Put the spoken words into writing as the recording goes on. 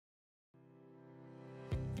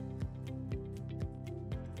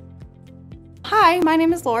Hi, my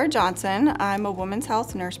name is Laura Johnson. I'm a women's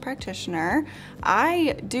health nurse practitioner.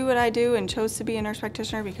 I do what I do and chose to be a nurse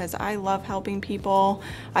practitioner because I love helping people.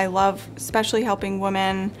 I love especially helping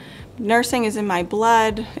women. Nursing is in my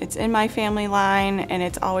blood, it's in my family line, and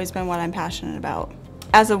it's always been what I'm passionate about.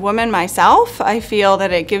 As a woman myself, I feel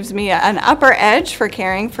that it gives me an upper edge for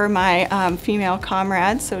caring for my female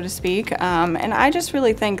comrades, so to speak. And I just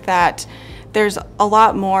really think that there's a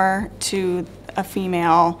lot more to a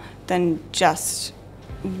female than just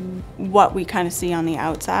what we kind of see on the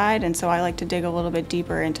outside, and so I like to dig a little bit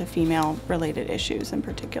deeper into female-related issues in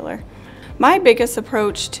particular. My biggest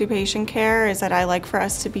approach to patient care is that I like for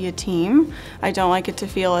us to be a team. I don't like it to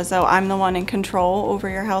feel as though I'm the one in control over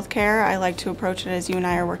your health care. I like to approach it as you and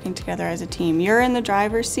I are working together as a team. You're in the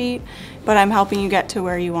driver's seat, but I'm helping you get to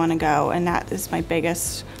where you want to go, and that is my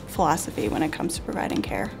biggest philosophy when it comes to providing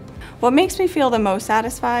care. What makes me feel the most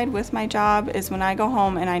satisfied with my job is when I go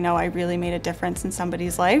home and I know I really made a difference in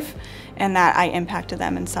somebody's life and that I impacted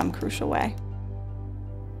them in some crucial way.